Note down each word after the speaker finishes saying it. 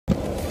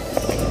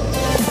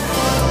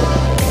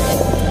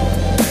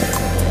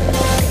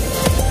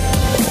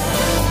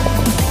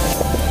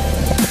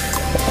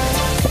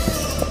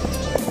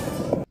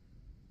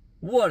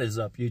What is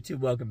up, YouTube?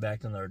 Welcome back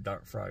to another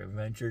Dark Frog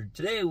adventure.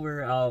 Today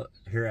we're out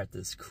here at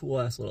this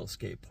cool-ass little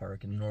skate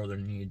park in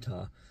northern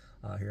Utah,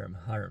 here in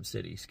Hiram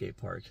City Skate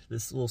Park.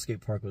 This little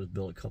skate park was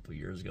built a couple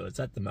years ago. It's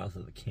at the mouth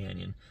of the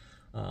canyon.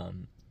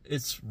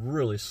 It's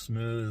really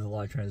smooth, a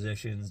lot of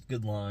transitions,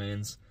 good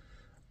lines,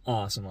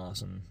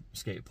 awesome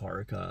skate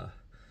park.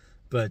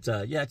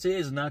 Yeah, today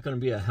is not going to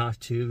be a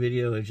how-to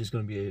video. It's just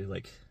going to be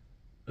like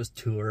a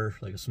tour,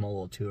 like a small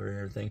little tour and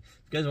everything.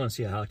 If you guys want to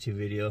see a how-to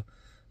video,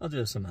 I'll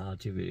do some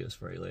how-to videos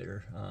for you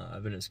later.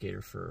 I've been a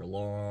skater for a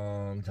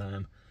long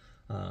time.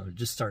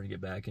 Just starting to get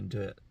back into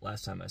it.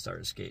 Last time I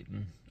started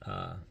skating,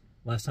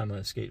 last time I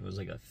was skating was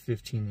like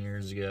 15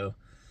 years ago.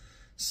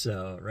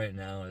 So right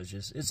now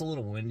it's a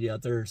little windy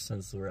out there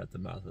since we're at the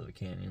mouth of the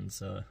canyon.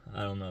 So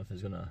I don't know if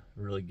it's gonna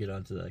really get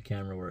onto the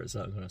camera where it's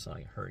not gonna sound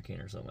like a hurricane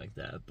or something like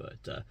that.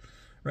 But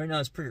right now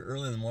it's pretty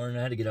early in the morning.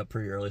 I had to get up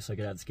pretty early so I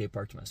could have the skate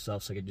park to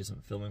myself so I could do some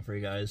filming for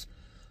you guys.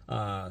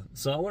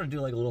 So I want to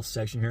do like a little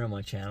section here on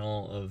my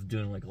channel of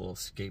doing like a little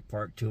skate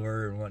park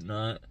tour and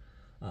whatnot.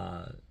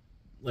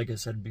 Like I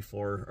said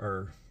before,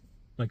 or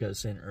like I was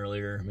saying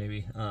earlier,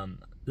 maybe,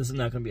 this is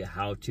not going to be a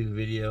how-to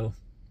video.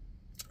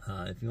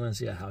 If you want to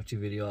see a how-to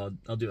video,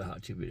 I'll do a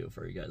how-to video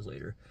for you guys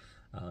later.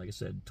 Like I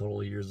said,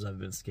 total years I've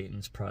been skating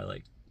is probably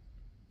like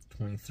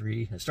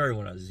 23. I started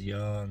when I was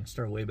young,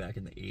 started way back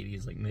in the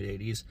 80s, like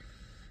mid-80s.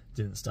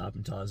 Didn't stop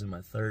until I was in my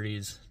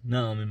 30s.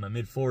 Now I'm in my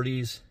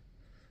mid-40s.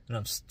 And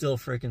I'm still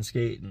freaking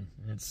skating.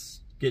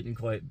 It's getting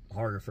quite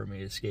harder for me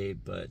to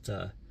skate, but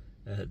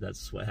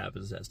that's what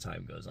happens as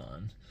time goes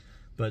on.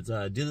 But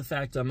due to the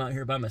fact I'm out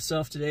here by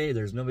myself today,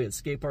 there's nobody at the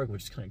skate park,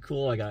 which is kind of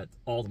cool. I got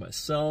all to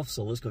myself,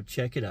 so let's go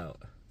check it out.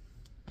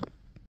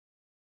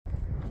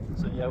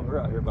 So yeah, we're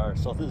out here by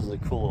ourselves. This is a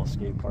cool little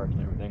skate park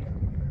and everything.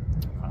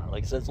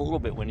 Like I said, it's a little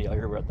bit windy out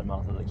here. We're at the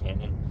mouth of the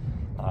canyon.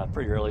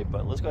 Pretty early,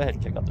 but let's go ahead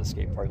and check out the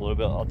skate park a little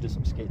bit. I'll do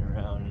some skating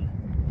around and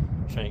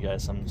show you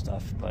guys some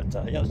stuff, but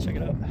yeah, let's check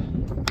it out.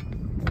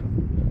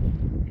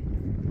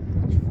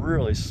 It's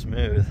really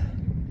smooth,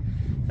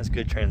 has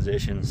good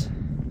transitions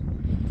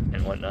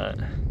and whatnot.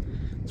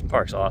 This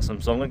park's awesome.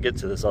 So I'm gonna get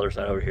to this other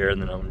side over here,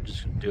 and then I'm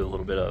just gonna do a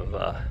little bit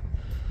of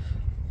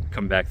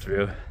come back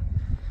through.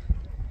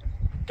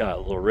 Got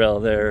a little rail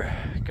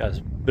there, got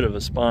a bit of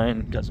a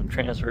spine, got some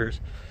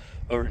transfers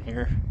over in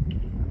here.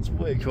 It's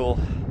way cool.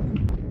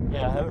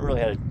 Yeah, I haven't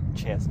really had a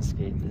chance to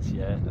skate this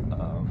yet.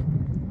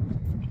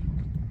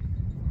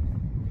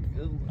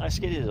 I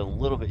skated a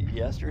little bit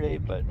yesterday,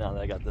 but now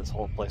that I got this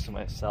whole place to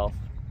myself,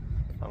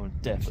 I'm gonna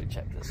definitely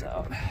check this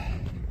out.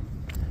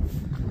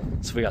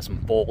 So we got some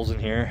bowls in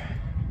here,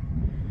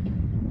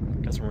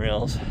 got some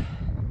rails.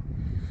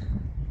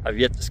 I've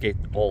yet to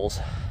skate the bowls,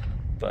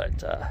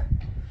 but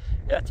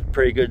yeah, it's a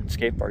pretty good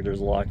skate park. There's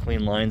a lot of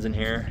clean lines in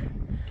here.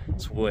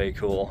 It's way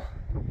cool.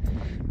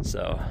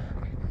 So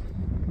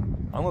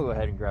I'm gonna go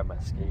ahead and grab my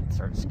skate and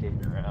start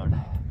skating around.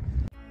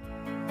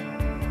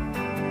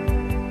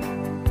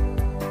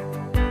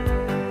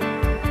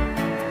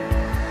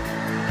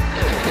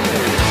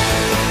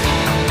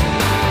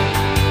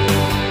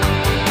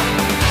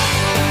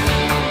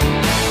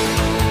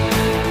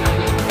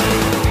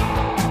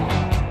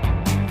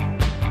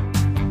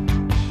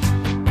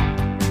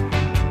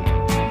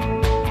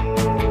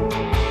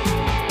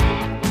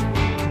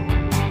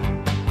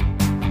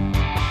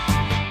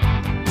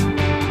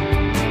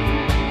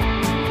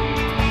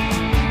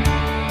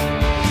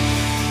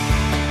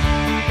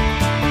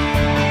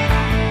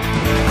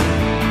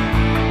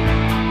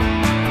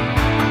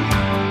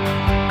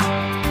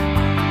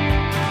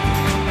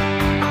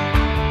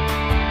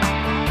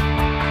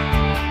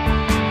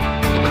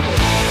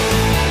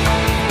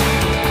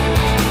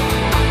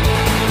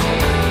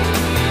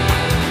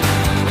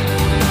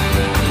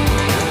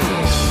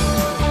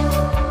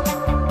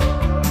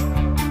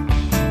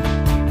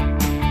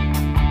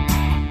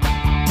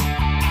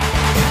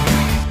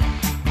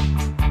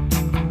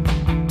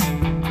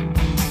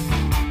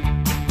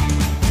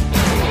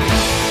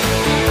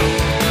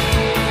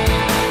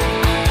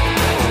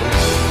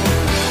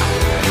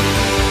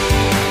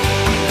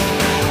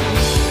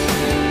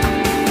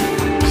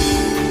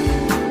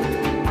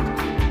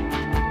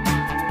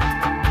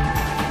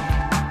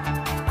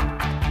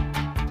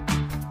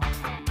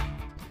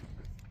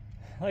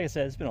 Like I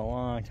said, it's been a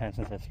long time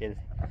since I've skated.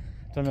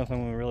 Don't know if I'm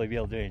going to really be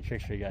able to do any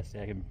tricks for you guys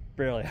today. I can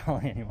barely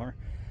ollie anymore.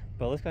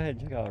 But let's go ahead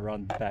and check out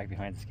around the back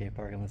behind the skate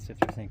park and let's see if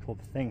there's any cool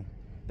thing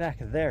back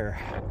there.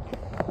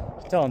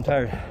 Still, I'm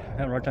tired. I'm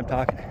having a hard time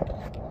talking.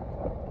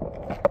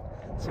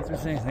 Let's see if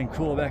there's anything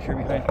cool back here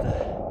behind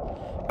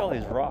all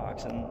these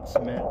rocks and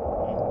cement.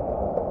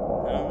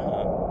 I don't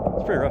know.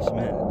 It's pretty rough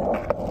cement.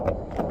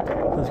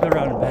 Let's go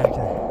around and back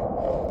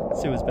to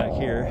see what's back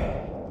here.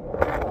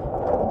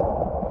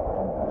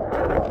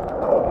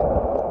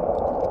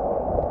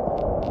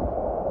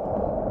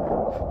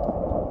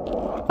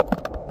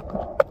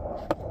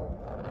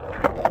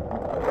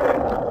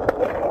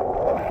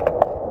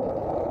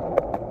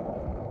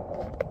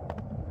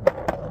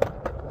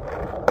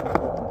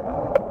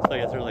 I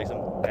guess there's like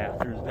some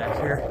bathrooms back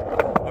here,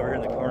 over here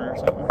in the corner or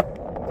something.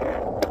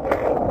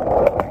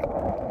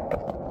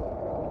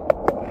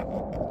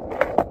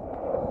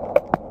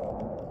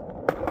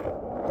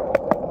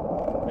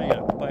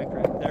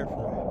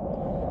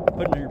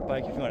 put in your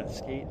bike if you want to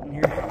skate in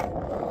here.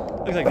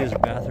 Looks like these are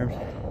bathrooms.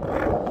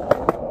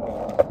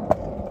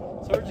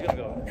 So we're just gonna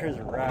go here's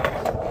a rack.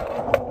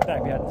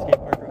 Back behind the skate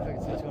park real quick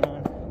and see what's going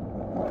on.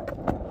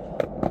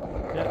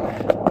 Yep.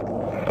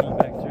 Going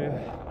back through.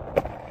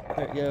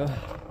 There you go.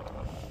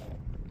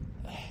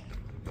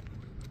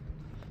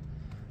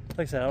 Like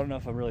I said, I don't know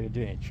if I'm really gonna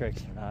do any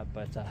tricks or not,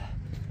 but I'm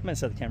gonna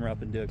set the camera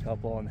up and do a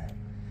couple and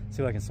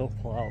see what I can still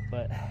pull out.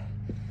 But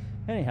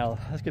anyhow,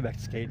 let's get back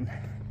to skating.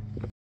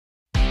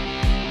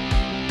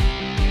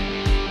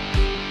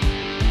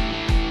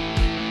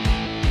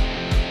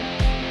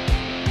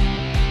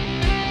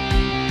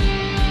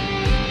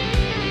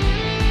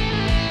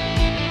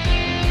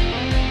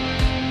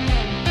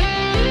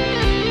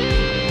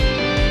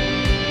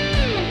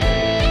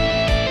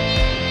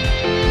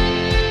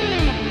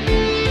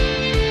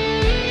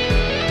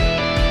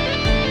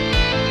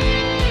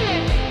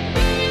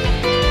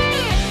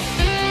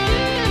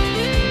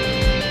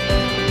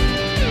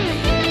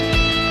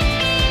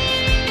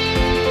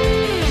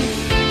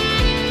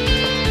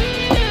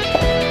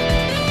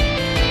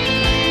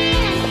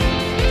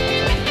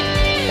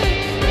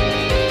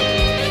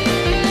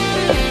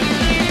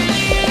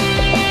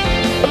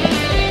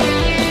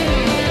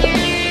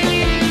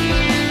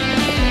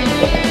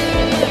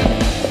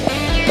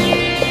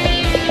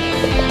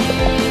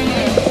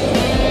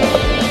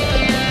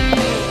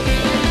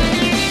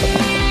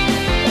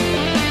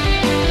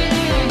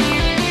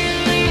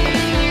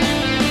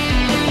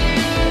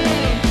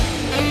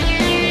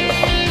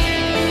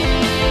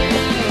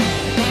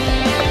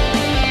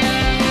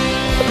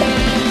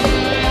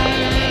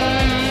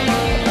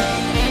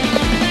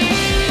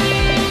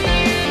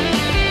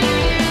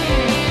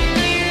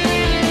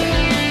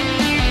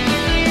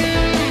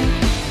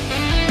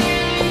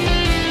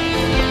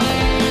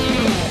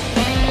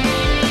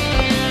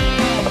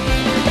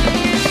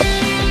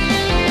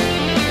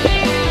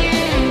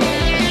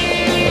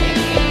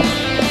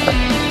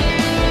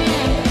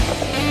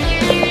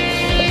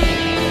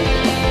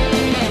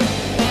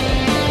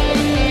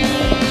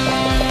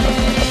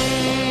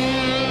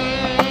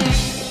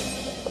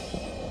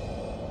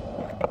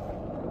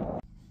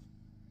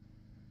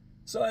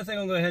 So I think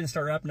I'm going to go ahead and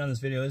start wrapping down this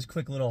video. It's a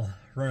quick little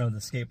run of the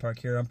skate park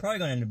here. I'm probably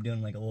going to end up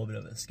doing like a little bit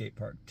of a skate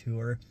park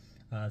tour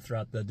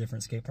throughout the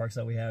different skate parks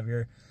that we have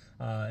here.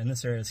 In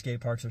this area, the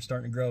skate parks are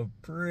starting to grow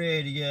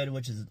pretty good,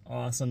 which is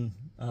awesome.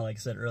 Like I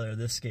said earlier,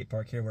 this skate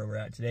park here where we're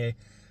at today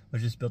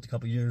was just built a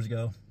couple years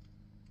ago.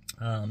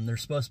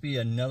 There's supposed to be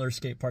another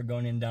skate park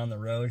going in down the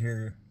road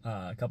here,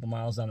 a couple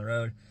miles down the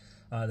road.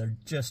 They're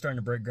just starting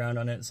to break ground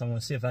on it, so I'm going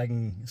to see if I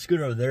can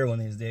scoot over there one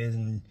of these days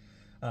and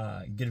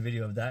get a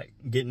video of that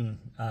getting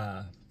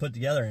put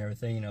together and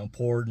everything, you know,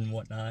 poured and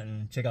whatnot,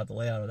 and check out the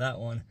layout of that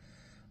one.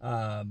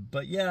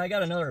 But yeah, I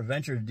got another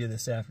adventure to do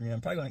this afternoon. I'm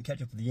probably going to catch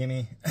up with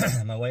Yimi.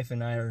 My wife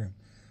and I are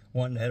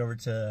wanting to head over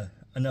to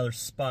another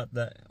spot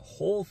that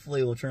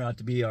hopefully will turn out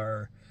to be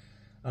our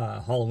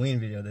Halloween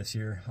video this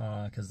year,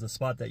 because the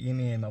spot that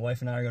Yimi and my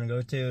wife and I are going to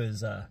go to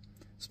is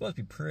supposed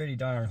to be pretty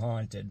darn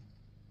haunted.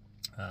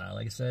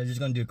 Like I said, I'm just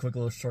going to do a quick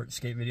little short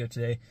skate video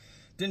today.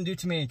 Didn't do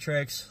too many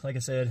tricks. Like I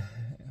said,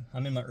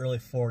 I'm in my early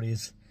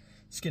 40s.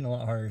 It's getting a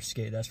lot harder to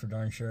skate, that's for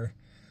darn sure.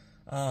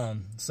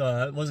 So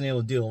I wasn't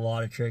able to do a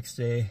lot of tricks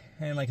today.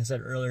 And like I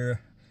said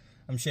earlier,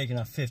 I'm shaking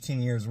off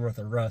 15 years worth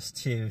of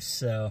rust too.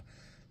 So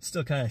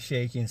still kind of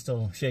shaking,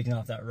 still shaking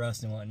off that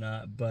rust and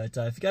whatnot. But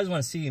if you guys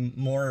want to see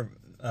more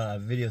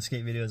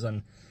skate videos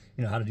on,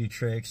 you know, how to do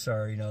tricks,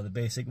 or, you know, the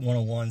basic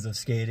 101s of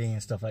skating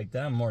and stuff like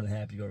that, I'm more than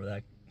happy to go over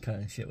that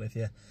kind of shit with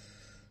you.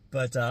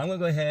 But I'm going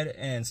to go ahead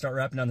and start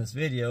wrapping down this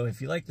video. If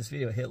you like this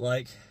video, hit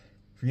like.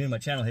 If you're new to my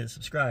channel, hit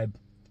subscribe.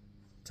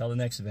 Till the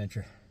next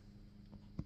adventure.